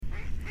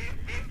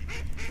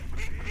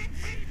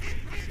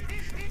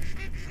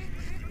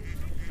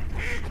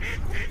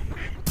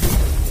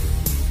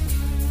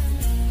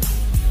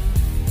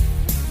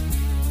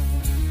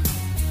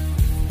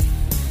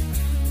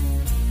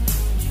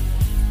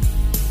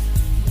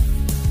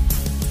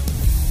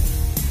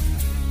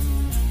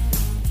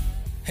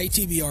Hey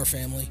TBR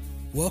family,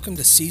 welcome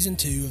to Season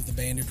 2 of the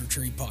Banded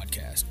Retreat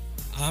Podcast.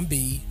 I'm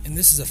B, and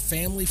this is a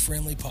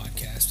family-friendly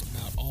podcast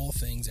about all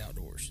things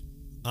outdoors.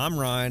 I'm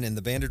Ryan, and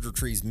the Banded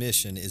Retreat's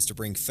mission is to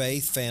bring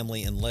faith,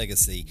 family, and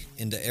legacy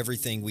into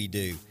everything we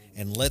do.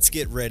 And let's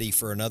get ready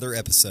for another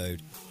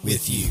episode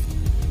with you.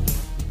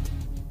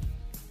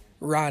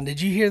 Ryan, did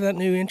you hear that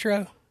new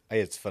intro?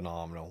 It's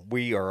phenomenal.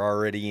 We are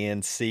already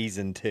in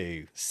Season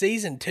 2.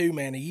 Season 2,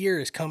 man, a year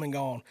is come and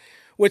gone.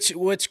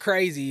 What's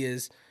crazy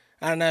is,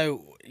 I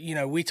know, you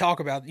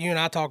and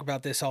I talk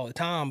about this all the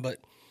time, but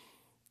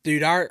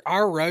dude,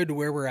 our road to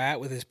where we're at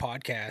with this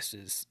podcast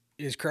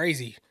is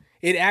crazy.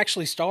 It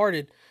actually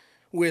started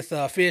with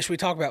Fish. We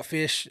talk about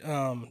Fish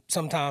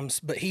sometimes,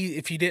 but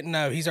if you didn't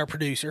know, he's our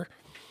producer.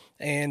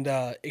 And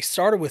it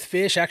started with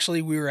Fish.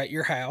 Actually, we were at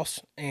your house,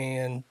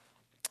 and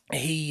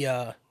he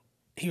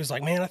was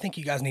like, man, I think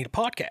you guys need a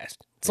podcast.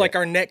 It's like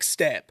our next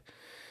step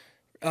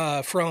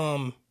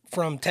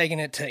from taking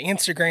it to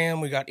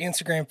Instagram. We got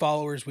Instagram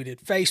followers. We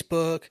did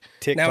Facebook.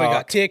 TikTok. Now we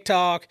got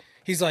TikTok.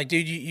 He's like,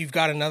 dude, you've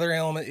got another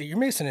element that you're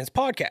missing. It's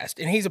podcast.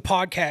 And he's a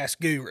podcast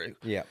guru.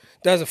 Yeah.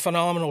 Does a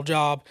phenomenal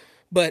job.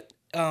 But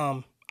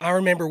I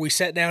remember we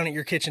sat down at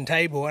your kitchen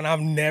table, and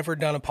I've never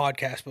done a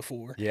podcast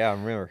before. Yeah, I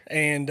remember.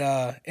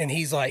 And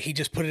he's like, he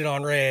just put it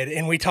on red.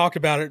 And we talked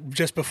about it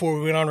just before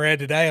we went on red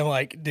today. I'm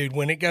like, dude,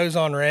 when it goes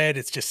on red,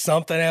 it's just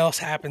something else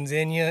happens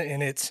in you,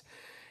 and it's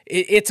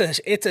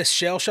a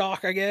shell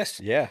shock, I guess.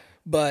 Yeah.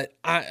 But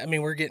I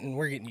mean, we're getting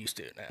used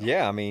to it now.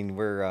 Yeah, I mean,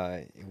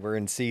 we're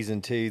in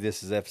Season 2.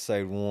 This is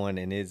episode 1,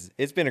 and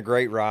it's been a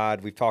great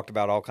ride. We've talked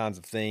about all kinds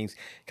of things,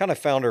 kind of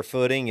found our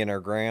footing and our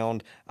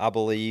ground, I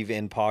believe,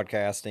 in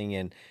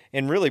podcasting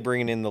and really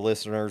bringing in the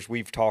listeners.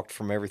 We've talked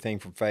from everything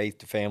from faith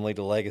to family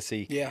to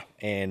legacy. Yeah.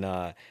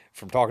 And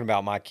from talking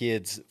about my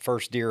kids'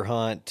 first deer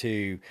hunt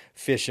to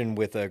fishing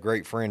with a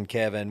great friend,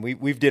 Kevin.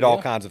 We've did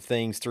all kinds of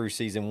things through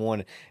Season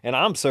 1, and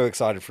I'm so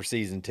excited for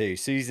Season 2.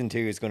 Season 2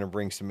 is going to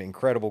bring some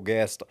incredible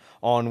guests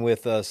on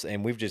with us,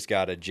 and we've just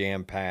got a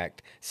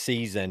jam-packed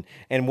season.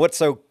 And what's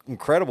so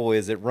incredible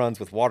is it runs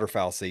with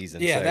waterfowl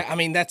season. Yeah,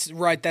 so. That's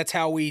right. That's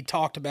how we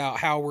talked about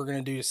how we're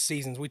going to do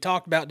seasons. We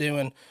talked about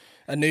doing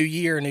a new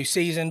year, a new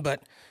season,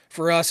 but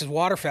for us as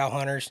waterfowl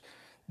hunters,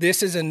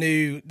 this is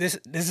this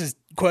is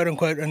quote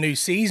unquote a new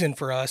season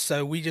for us.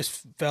 So we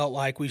just felt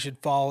like we should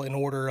fall in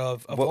order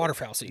of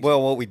waterfowl season.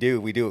 Well, what we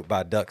do it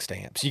by duck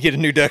stamps. You get a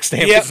new duck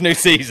stamp, It's new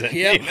season.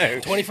 Yep, you know?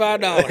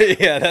 $25.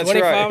 Yeah, that's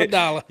right.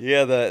 $25.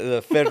 Yeah,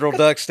 the federal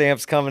duck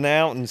stamp's coming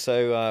out, and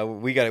so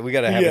we got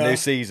to have a new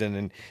season.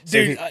 And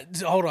so dude,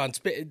 hold on.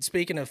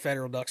 Speaking of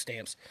federal duck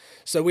stamps,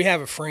 so we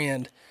have a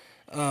friend,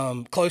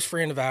 close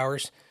friend of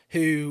ours,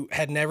 who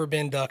had never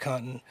been duck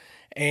hunting.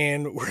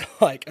 And we're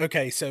like,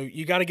 okay, so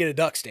you got to get a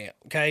duck stamp,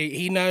 okay?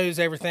 He knows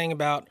everything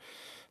about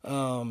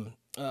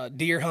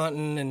deer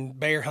hunting and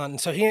bear hunting,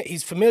 so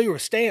he's familiar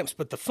with stamps.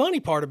 But the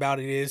funny part about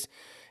it is,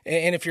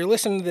 and if you're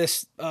listening to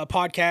this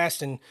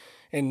podcast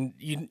and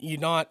you're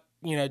not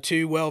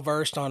too well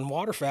versed on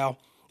waterfowl,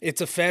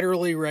 it's a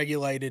federally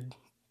regulated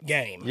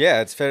game.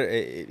 Yeah, it's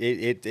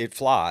it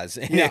flies.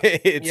 Yeah.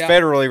 It's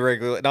federally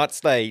regulated, not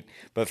state,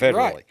 but federally.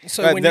 Right.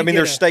 So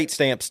there's state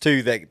stamps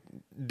too that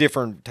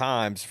different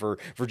times for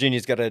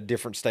Virginia's got a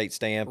different state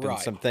stamp and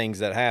some things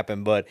that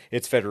happen, but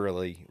it's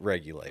federally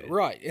regulated.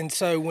 Right. And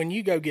so when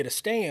you go get a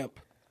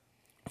stamp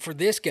for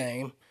this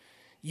game,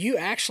 you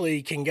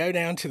actually can go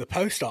down to the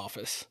post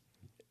office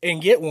and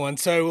get one.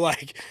 So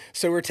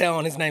we're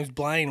telling, his name's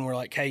Blaine, and we're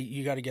like, hey,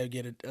 you got to go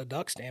get a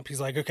duck stamp.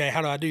 He's like, okay,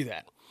 how do I do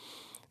that?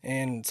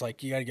 And it's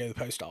like, you got to go to the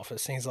post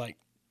office. And he's like,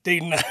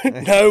 dude,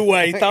 no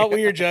way. Thought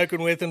we were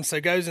joking with him. So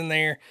goes in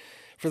there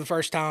for the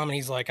first time, and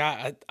he's like,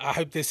 I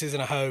hope this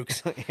isn't a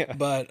hoax,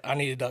 but I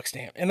need a duck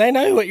stamp. And they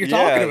know what you're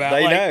talking about.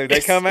 They know.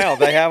 They come out.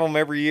 They have them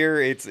every year.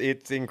 It's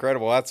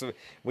incredible.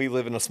 We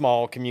live in a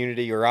small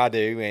community, or I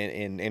do,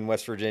 in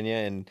West Virginia,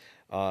 and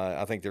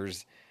I think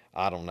there's,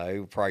 I don't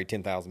know, probably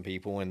 10,000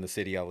 people in the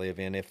city I live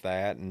in, if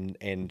that.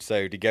 And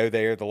so to go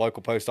there, the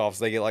local post office,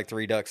 they get like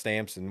 3 duck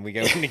stamps, and we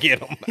go in to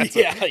get them. That's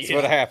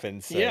what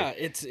happens. So. Yeah,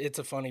 it's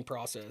a funny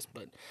process.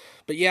 But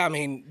yeah, I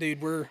mean,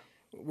 dude,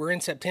 we're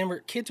in September.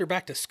 Kids are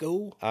back to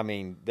school. I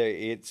mean,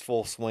 it's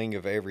full swing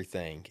of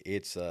everything.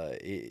 It's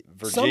Virginia.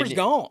 Summer's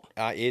gone.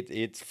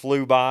 It's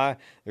flew by.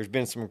 There's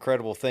been some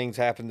incredible things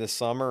happen this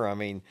summer. I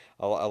mean,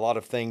 a lot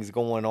of things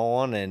going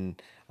on, and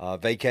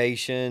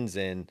vacations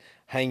and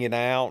hanging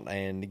out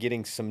and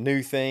getting some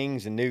new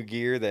things and new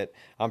gear that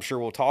I'm sure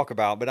we'll talk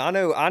about. But I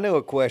know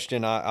a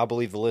question I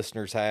believe the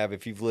listeners have.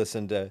 If you've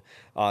listened to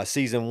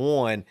Season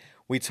 1.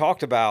 We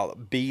talked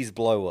about B's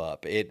blow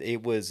up.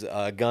 It was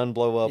a gun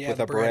blow up with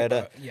a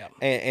Beretta. Yeah.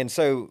 And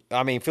so,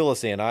 I mean, fill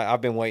us in. I've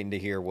been waiting to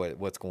hear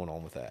what's going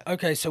on with that.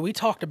 Okay, so we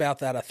talked about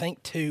that, I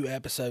think, 2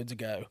 episodes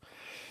ago.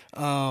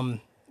 After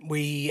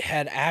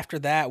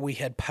that,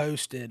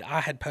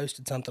 I had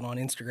posted something on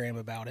Instagram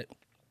about it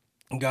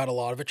and got a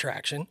lot of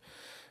attraction.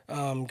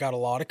 got a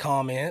lot of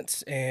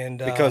comments, and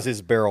Because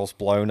his barrel's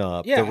blown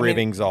up, yeah, the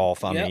ribbing's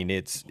off. I yep. mean,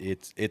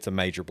 it's a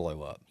major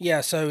blow up.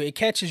 Yeah, so it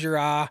catches your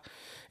eye.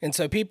 And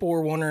so people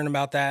were wondering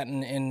about that.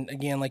 And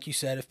again, like you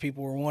said, if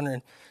people were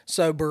wondering.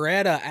 So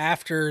Beretta,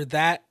 after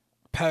that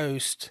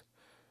post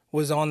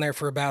was on there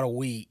for about a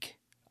week,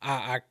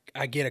 I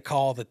get a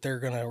call that they're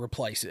going to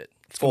replace it.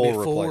 It's going to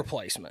be a full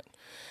replacement,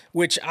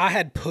 which I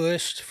had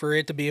pushed for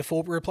it to be a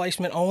full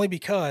replacement only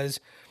because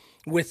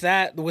with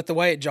the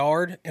way it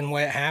jarred and the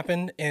way it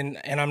happened, and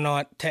I'm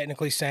not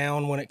technically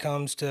sound when it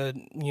comes to,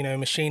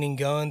 machining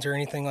guns or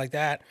anything like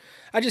that.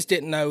 I just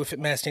didn't know if it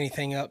messed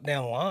anything up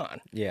down the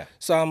line. Yeah.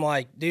 So I'm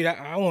like, dude,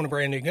 I want a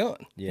brand new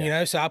gun.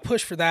 Yeah. So I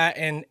pushed for that,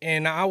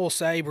 and I will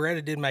say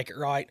Beretta did make it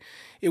right.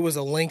 It was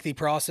a lengthy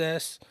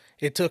process.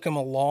 It took them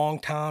a long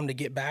time to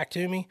get back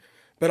to me,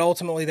 but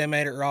ultimately they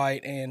made it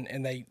right,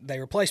 and they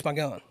replaced my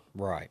gun.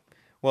 Right.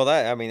 Well,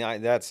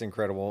 that's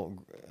incredible.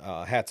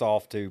 Hats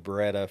off to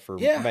Beretta for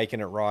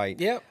making it right.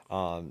 Yep.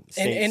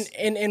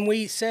 And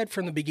we said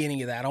from the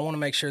beginning of that, I want to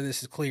make sure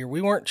this is clear.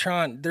 We weren't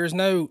trying. There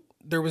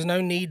was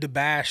no need to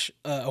bash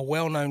a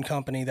well-known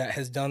company that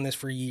has done this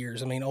for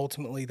years. I mean,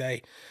 ultimately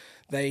they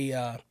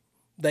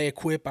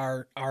equip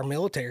our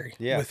military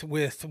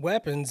with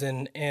weapons,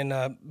 and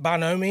by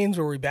no means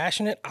were we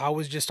bashing it. I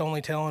was just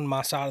only telling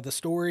my side of the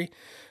story.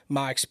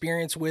 My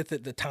experience with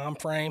it, the time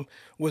frame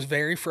was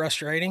very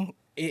frustrating.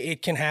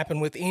 It can happen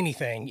with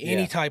anything,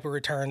 any type of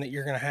return that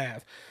you're going to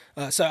have.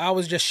 So I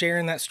was just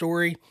sharing that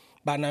story.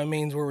 By no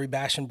means were we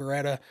bashing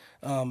Beretta.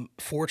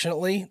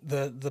 Fortunately,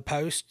 the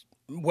post,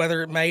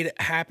 whether it made it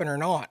happen or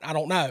not, I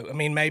don't know. I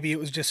mean, maybe it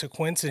was just a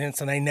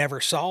coincidence and they never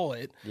saw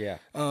it. Yeah.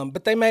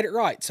 But they made it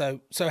right. So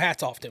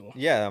hats off to them.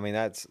 Yeah. I mean,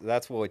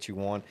 that's what you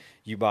want.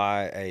 You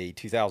buy a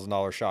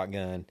 $2,000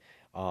 shotgun,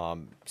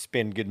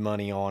 spend good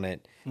money on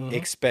it,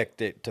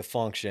 expect it to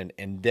function,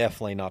 and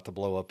definitely not to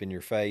blow up in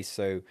your face.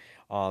 So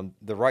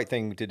the right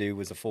thing to do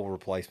was a full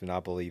replacement. I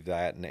believe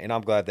that, and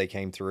I'm glad they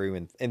came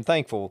through, and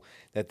thankful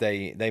that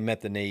they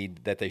met the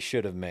need that they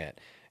should have met.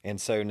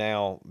 And so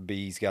now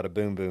B's got a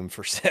boom boom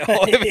for sale. No,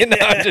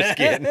 I'm just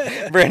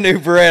kidding. Brand new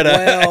Beretta.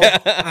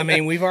 Well, I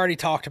mean, we've already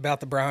talked about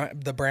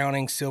the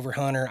Browning Silver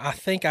Hunter. I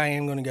think I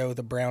am going to go with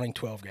the Browning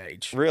 12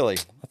 gauge. Really?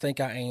 I think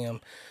I am.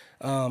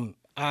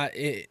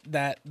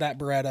 That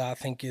Beretta I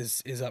think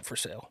is up for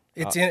sale.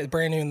 It's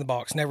brand new in the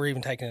box, never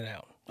even taken it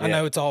out. I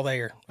know it's all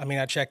there. I mean,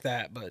 I checked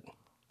that, but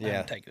I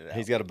haven't taken it out.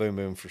 He's got a boom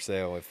boom for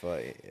sale. If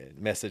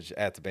message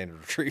at the Bandit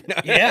Retrieve.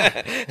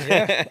 yeah.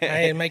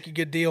 Hey, make you a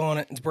good deal on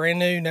it. It's brand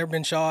new, never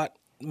been shot.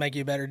 Make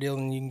you a better deal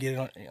than you can get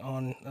it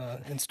on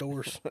in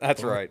stores.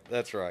 That's right.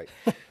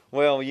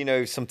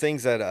 Well, some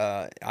things that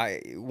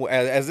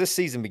as this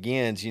season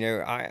begins,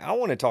 I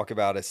want to talk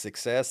about a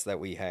success that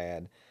we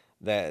had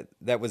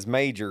that was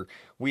major.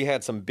 We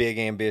had some big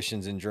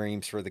ambitions and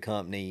dreams for the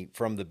company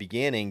from the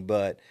beginning,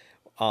 but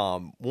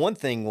one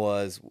thing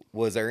was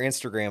our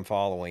Instagram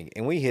following,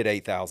 and we hit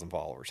 8,000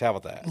 followers. How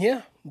about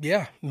that?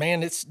 Yeah,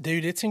 man,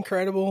 it's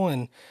incredible,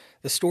 and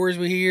the stories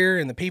we hear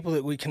and the people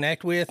that we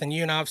connect with, and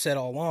you and I've said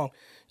all along,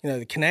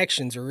 the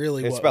connections are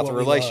really it's about the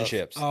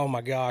relationships. Oh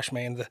my gosh,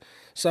 man,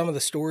 some of the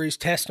stories,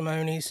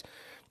 testimonies,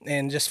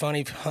 and just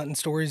funny hunting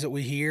stories that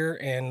we hear,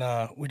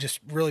 and we just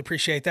really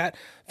appreciate that.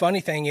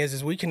 Funny thing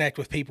is we connect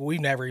with people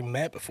we've never even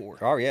met before.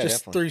 Oh yeah,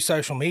 just definitely. Through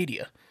social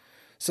media.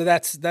 So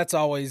that's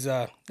always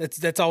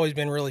that's always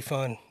been really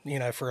fun,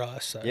 for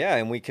us. So. Yeah,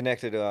 and we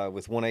connected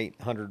with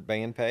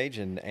 1-800-BAND page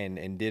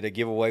and did a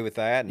giveaway with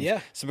that.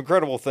 And some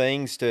incredible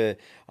things for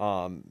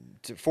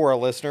our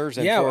listeners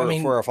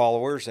and for our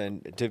followers,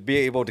 and to be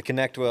able to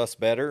connect with us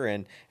better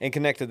and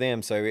connect to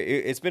them. So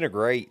it's been a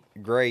great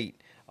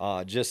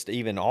just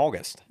even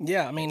August.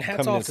 Yeah, I mean,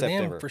 hats off to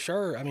them for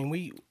sure. I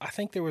mean, I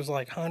think there was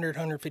like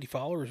 150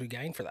 followers we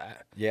gained for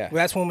that. Yeah.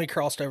 Well, that's when we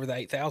crossed over the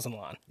 8,000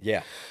 line.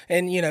 Yeah.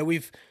 And,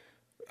 we've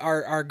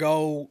our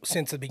goal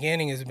since the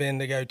beginning has been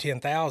to go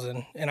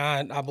 10,000, and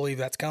I believe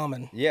that's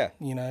coming. Yeah.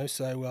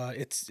 So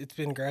it's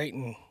been great,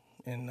 and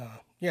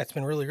it's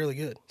been really, really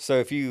good. So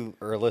if you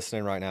are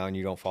listening right now and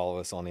you don't follow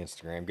us on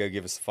Instagram, go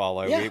give us a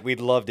follow. Yeah. We'd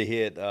love to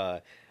hit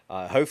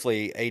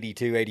hopefully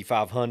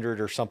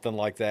 8,500 or something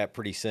like that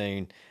pretty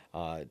soon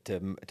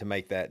to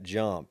make that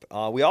jump.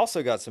 We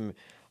also got some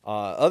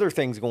other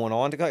things going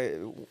on.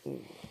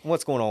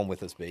 What's going on with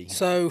this, B?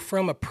 So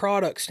from a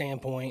product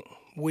standpoint,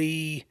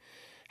 we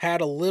had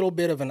a little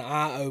bit of an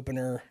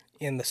eye-opener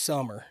in the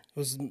summer. It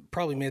was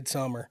probably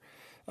midsummer.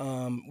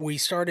 We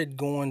started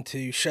going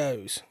to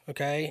shows,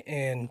 okay?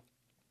 And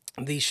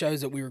these shows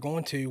that we were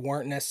going to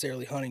weren't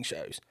necessarily hunting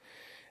shows.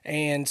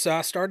 And so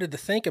I started to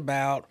think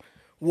about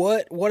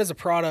what is a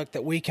product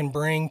that we can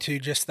bring to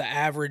just the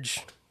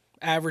average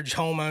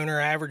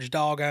homeowner, average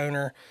dog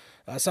owner,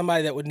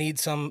 somebody that would need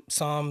some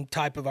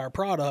type of our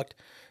product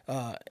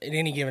at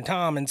any given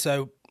time. And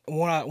so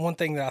one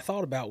thing that I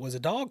thought about was a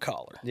dog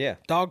collar. Yeah.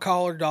 Dog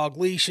collar, dog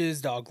leashes,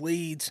 dog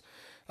leads,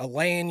 a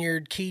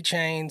lanyard,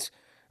 keychains.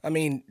 I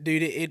mean,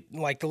 dude, it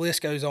like the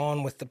list goes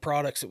on with the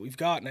products that we've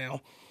got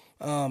now.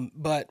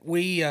 But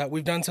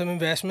we've done some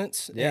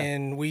investments, Yeah.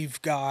 and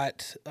we've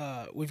got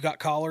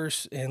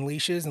collars and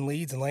leashes and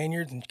leads and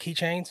lanyards and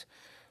keychains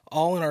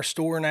all in our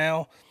store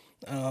now.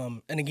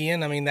 And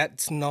again, I mean,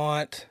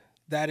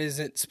 that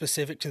isn't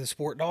specific to the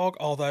sport dog,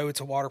 although it's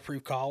a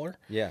waterproof collar.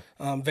 Yeah.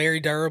 Very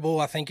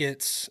durable. I think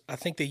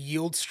the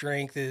yield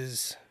strength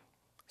is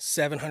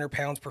 700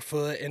 pounds per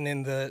foot, and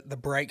then the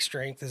break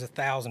strength is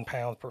 1,000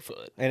 pounds per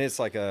foot. And it's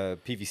like a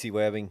PVC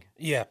webbing.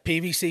 Yeah,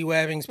 PVC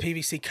webbings,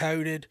 PVC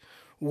coated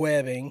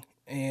webbing,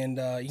 and you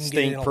can get it in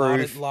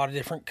Stink-proof, a lot of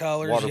different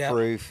colors.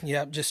 waterproof.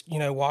 Yep. Just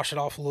wash it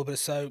off a little bit of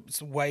soap.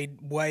 It's way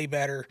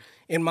better,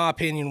 in my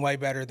opinion, way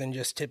better than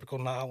just typical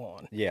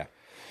nylon. Yeah.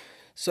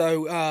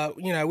 So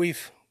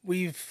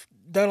we've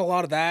done a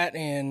lot of that,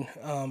 and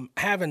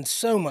having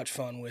so much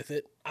fun with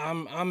it.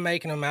 I'm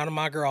making them out of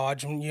my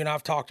garage, and you and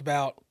I've talked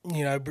about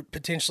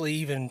potentially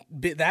even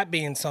that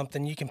being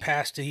something you can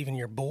pass to even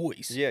your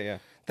boys. Yeah.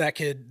 That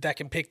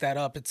can pick that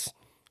up.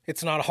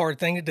 It's not a hard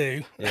thing to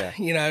do. Yeah.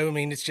 I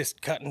mean, it's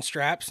just cutting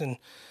straps and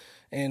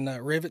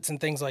rivets and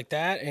things like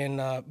that.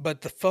 And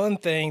but the fun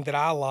thing that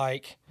I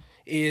like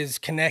is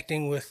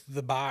connecting with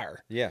the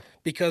buyer. Yeah.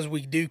 Because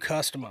we do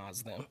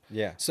customize them.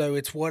 Yeah. So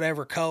it's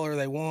whatever color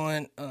they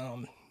want.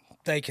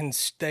 They can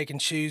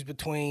choose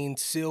between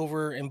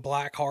silver and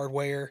black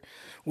hardware,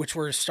 which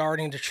we're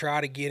starting to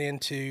try to get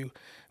into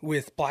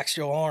with Black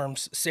Steel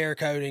Arms,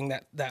 Cerakoting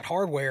that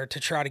hardware to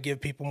try to give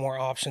people more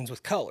options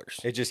with colors.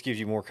 It just gives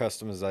you more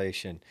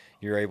customization.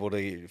 You're able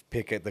to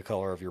pick at the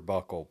color of your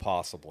buckle,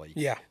 possibly.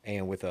 Yeah.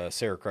 And with a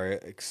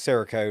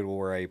Cerakote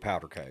or a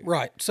powder coat.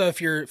 Right. So if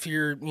you're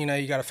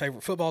you got a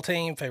favorite football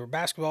team, favorite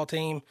basketball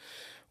team,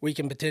 we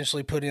can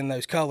potentially put in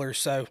those colors.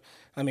 So,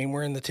 I mean,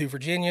 we're in the two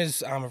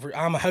Virginias. I'm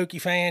a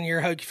Hokie fan. You're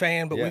a Hokie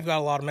fan, but we've got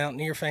a lot of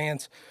Mountaineer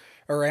fans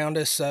around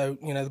us. So,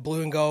 the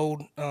blue and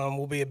gold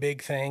will be a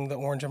big thing. The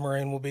orange and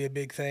maroon will be a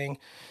big thing.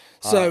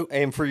 So,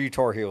 and for you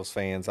Tar Heels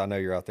fans, I know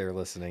you're out there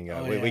listening.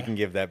 We can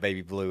give that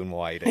baby blue and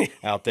white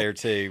out there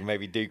too.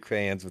 Maybe Duke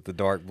fans with the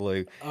dark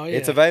blue. Oh, yeah.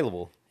 It's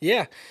available.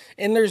 Yeah,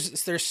 and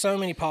there's so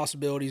many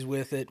possibilities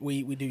with it.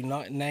 We do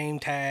not name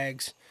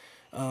tags,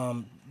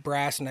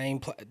 brass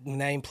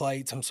name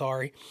plates. I'm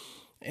sorry,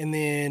 and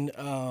then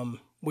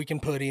we can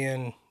put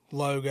in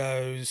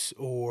logos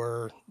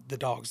or the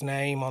dog's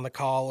name on the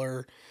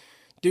collar,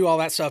 do all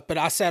that stuff. But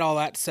I said all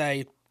that to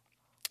say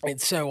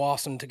it's so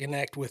awesome to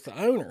connect with the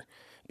owner,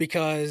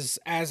 because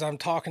as I'm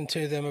talking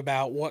to them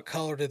about what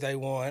color do they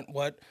want,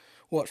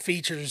 what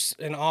features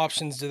and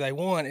options do they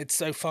want, it's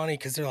so funny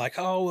because they're like,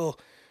 oh,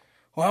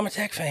 well, I'm a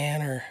Tech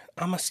fan, or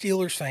I'm a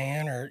Steelers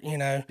fan, or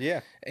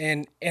Yeah.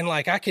 And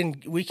like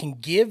we can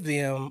give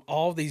them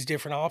all these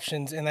different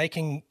options, and they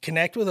can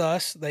connect with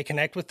us. They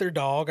connect with their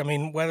dog. I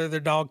mean, whether their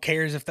dog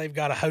cares if they've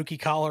got a Hokie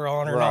collar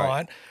on or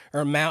not,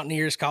 or a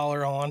Mountaineers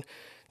collar on,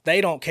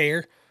 they don't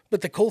care. But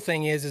the cool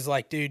thing is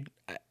like, dude,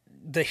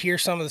 to hear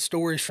some of the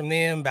stories from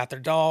them about their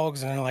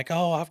dogs, and they're like,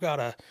 oh, I've got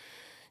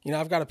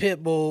a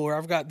pit bull, or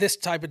I've got this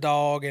type of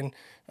dog, and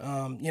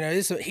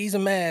he's a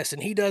mess,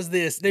 and he does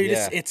this. Dude,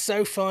 it's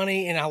so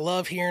funny, and I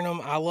love hearing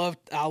them. I love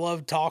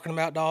talking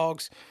about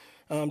dogs,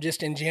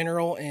 just in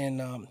general,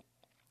 and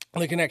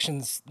the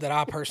connections that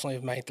I personally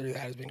have made through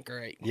that has been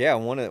great. Yeah,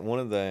 one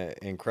of the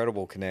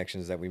incredible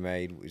connections that we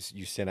made was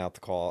you sent out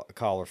the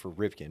collar for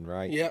Ripken,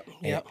 right?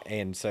 Yep.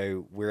 And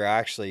so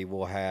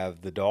we'll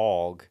have the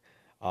dog,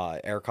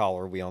 our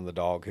collar will be on the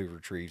dog who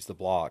retrieves the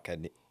block,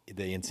 and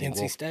the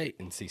NC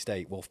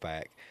State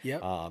Wolfpack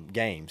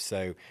game.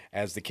 So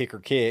as the kicker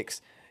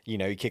kicks,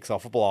 he kicks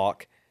off a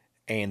block,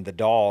 and the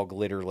dog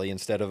literally,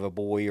 instead of a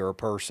boy or a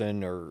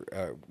person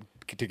or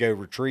to go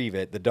retrieve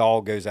it, the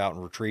dog goes out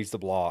and retrieves the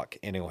block,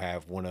 and he'll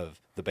have one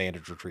of the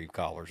bandage retrieve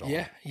collars on.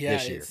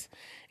 This year.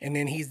 And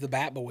then he's the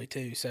bat boy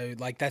too. So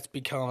like that's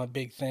become a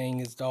big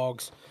thing, is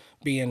dogs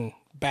being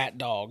bat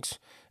dogs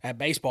at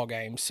baseball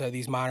games. So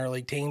these minor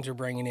league teams are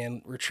bringing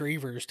in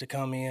retrievers to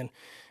come in,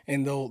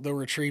 and they'll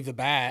retrieve the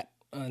bat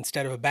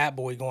instead of a bat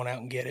boy going out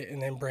and get it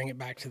and then bring it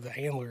back to the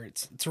handler.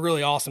 It's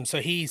really awesome. So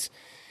he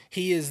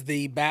is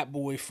the bat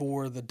boy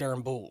for the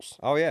Durham Bulls.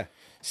 Oh yeah.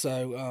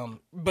 So,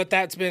 but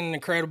that's been an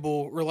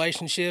incredible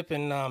relationship,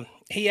 and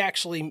he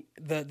actually,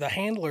 the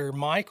handler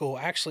Michael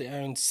actually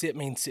owns Sit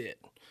Mean Sit.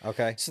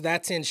 Okay. So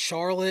that's in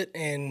Charlotte,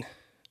 and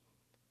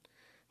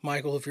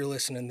Michael, if you're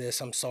listening to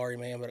this, I'm sorry,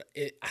 man, but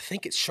I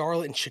think it's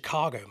Charlotte and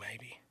Chicago,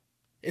 maybe.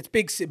 It's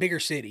bigger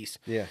cities.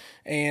 Yeah.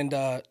 And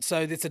so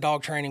it's a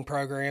dog training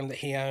program that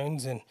he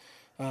owns, and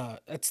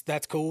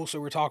that's cool. So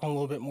we're talking a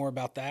little bit more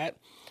about that.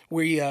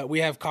 We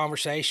have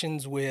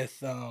conversations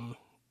with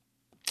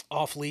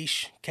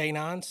off-leash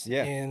canines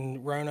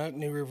in Roanoke,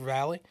 New River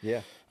Valley.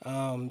 Yeah.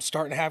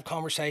 Starting to have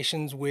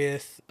conversations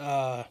with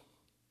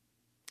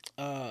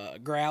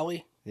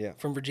Growly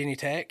from Virginia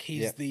Tech.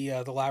 He's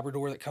the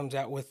Labrador that comes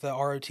out with the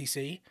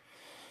ROTC,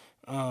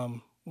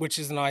 which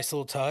is a nice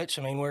little touch.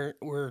 I mean,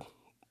 we're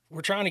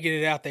trying to get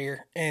it out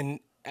there. And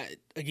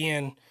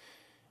again,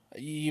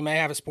 you may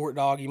have a sport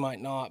dog, you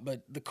might not,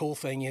 but the cool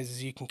thing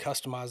is you can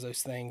customize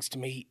those things to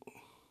meet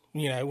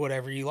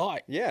whatever you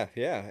like. Yeah,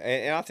 yeah,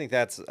 and I think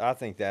that's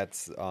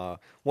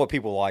what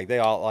people like. They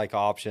all like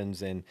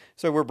options, and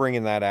so we're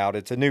bringing that out.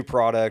 It's a new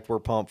product. We're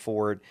pumped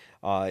for it.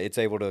 It's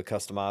able to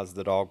customize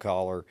the dog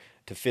collar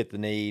to fit the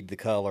need, the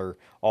color,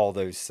 all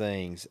those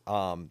things.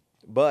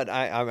 But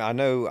I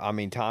know, I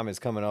mean, time is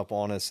coming up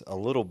on us a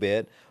little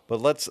bit,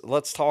 but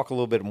let's talk a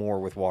little bit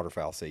more with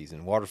waterfowl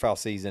season. Waterfowl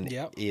season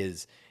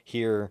is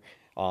here.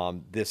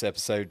 This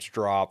episode's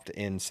dropped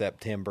in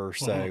September,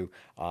 so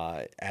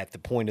at the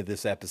point of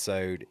this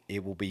episode,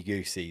 it will be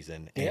goose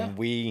season, and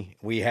we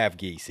have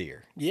geese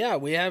here. Yeah,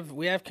 we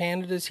have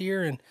Canadas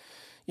here, and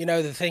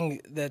the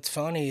thing that's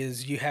funny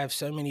is you have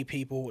so many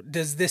people.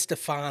 Does this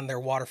define their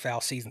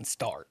waterfowl season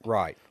start?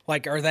 Right.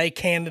 Like, are they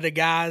Canada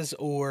guys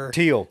or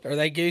teal? Are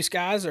they goose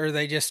guys, or are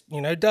they just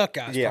duck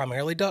guys? Yeah.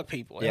 Primarily duck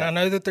people. And I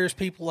know that there's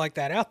people like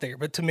that out there,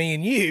 but to me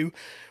and you,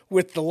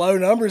 with the low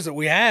numbers that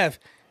we have.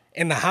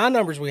 And the high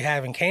numbers we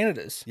have in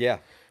Canada's,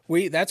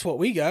 that's what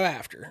we go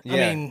after. Yeah.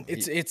 I mean,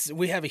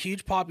 we have a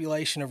huge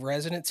population of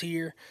residents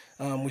here.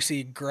 We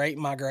see great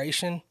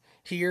migration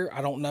here.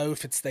 I don't know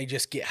if they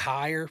just get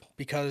higher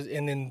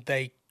and then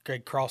they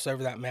cross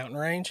over that mountain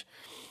range,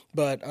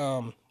 but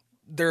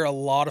they're a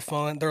lot of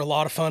fun. They're a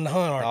lot of fun to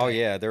hunt, aren't they? Oh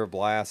yeah, they're a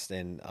blast,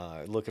 and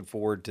looking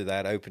forward to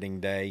that opening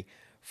day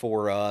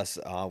for us,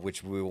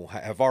 which will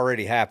have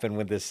already happened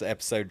when this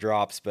episode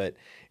drops, but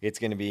it's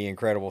going to be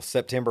incredible.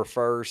 September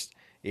 1st.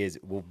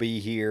 Will be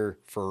here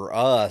for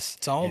us.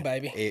 It's on,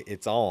 baby.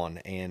 It's on,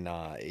 and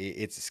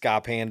it's Sky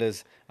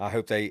Pandas. I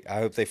hope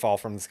they fall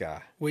from the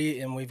sky.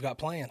 We've got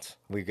plans.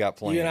 We've got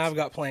plans. You and I've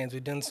got plans.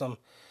 We've done some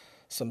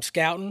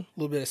scouting, a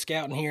little bit of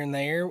scouting here and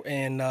there,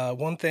 and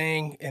one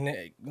thing,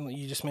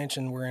 you just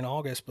mentioned we're in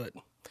August, but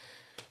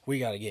we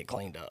got to get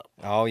cleaned up.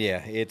 Oh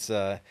yeah, it's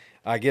I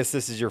guess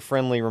this is your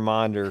friendly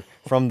reminder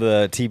from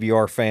the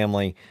TBR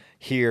family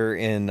here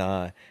in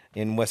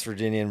West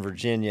Virginia and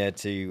Virginia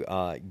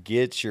to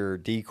get your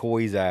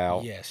decoys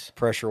out. Yes.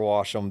 Pressure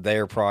wash them.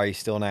 They're probably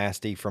still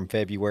nasty from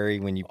February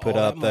when you put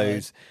up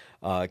those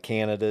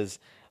Canadas.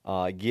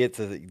 Get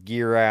the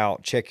gear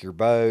out, check your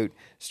boat,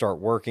 start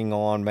working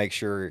on, make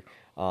sure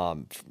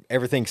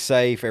everything's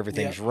safe,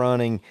 everything's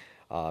running.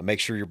 Make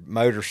sure your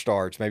motor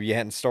starts. Maybe you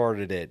hadn't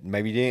started it.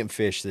 Maybe you didn't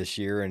fish this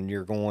year, and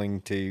you're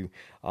going to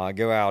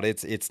go out.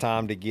 It's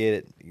time to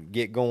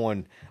get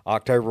going.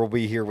 October will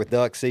be here with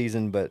duck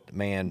season, but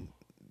man,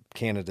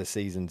 Canada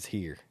season's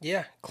here.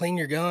 Yeah, clean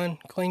your gun,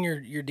 clean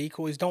your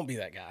decoys. Don't be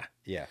that guy.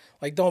 Yeah,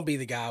 like don't be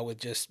the guy with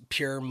just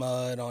pure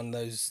mud on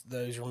those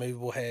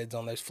removable heads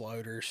on those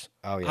floaters.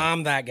 Oh yeah,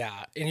 I'm that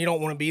guy, and you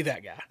don't want to be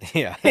that guy.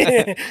 Yeah,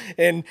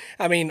 and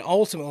I mean,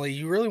 ultimately,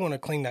 you really want to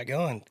clean that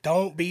gun.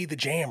 Don't be the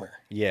jammer.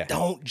 Yeah,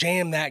 don't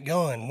jam that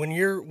gun when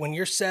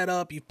you're set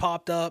up. You've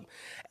popped up,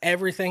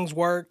 everything's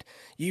worked.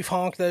 You've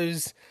honked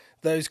those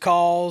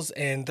calls,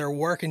 and they're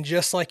working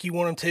just like you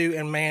want them to.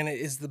 And man,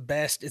 it's the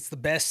best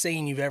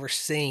scene you've ever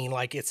seen.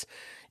 Like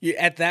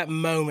at that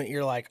moment,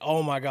 you're like,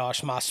 oh my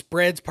gosh, my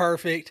spread's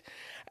perfect.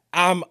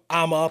 I'm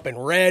up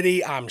and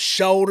ready. I'm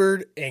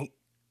shouldered, and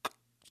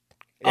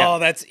oh,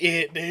 that's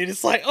it, dude.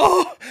 It's like,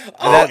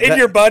 and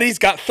your buddy's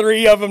got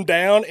 3 of them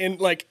down,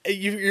 and like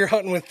you're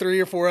hunting with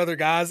 3 or 4 other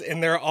guys,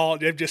 and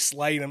they've just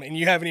slayed them, and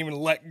you haven't even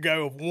let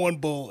go of one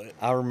bullet.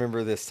 I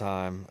remember this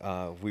time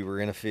we were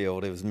in a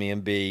field. It was me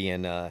and B,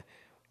 and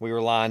we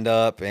were lined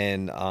up,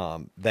 and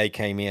they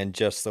came in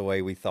just the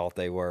way we thought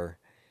they were,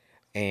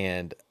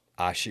 and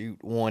I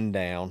shoot one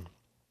down,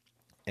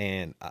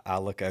 and I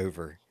look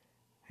over,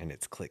 and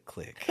it's click,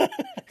 click,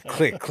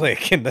 click,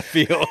 click in the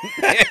field.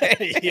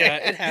 Yeah,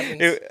 it happens.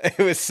 It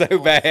was so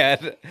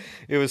bad.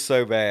 It was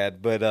so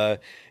bad. But,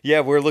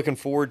 yeah, we're looking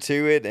forward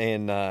to it,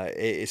 and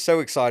it's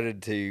so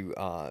excited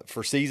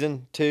for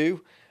season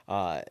 2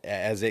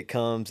 as it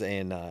comes.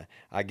 And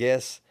I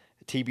guess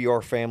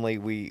TBR family,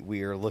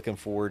 we are looking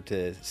forward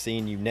to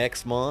seeing you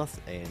next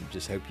month, and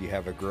just hope you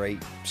have a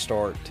great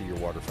start to your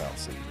waterfowl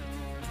season.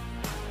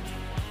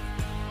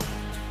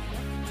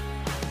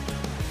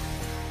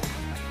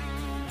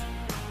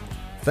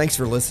 Thanks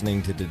for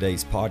listening to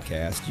today's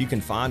podcast. You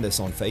can find us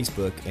on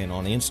Facebook and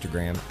on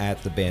Instagram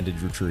at The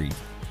Banded Retrieve.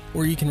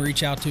 Or you can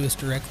reach out to us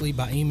directly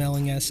by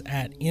emailing us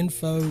at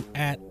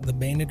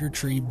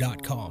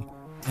info@thebandedretrieve.com.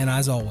 And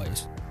as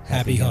always,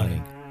 happy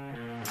hunting.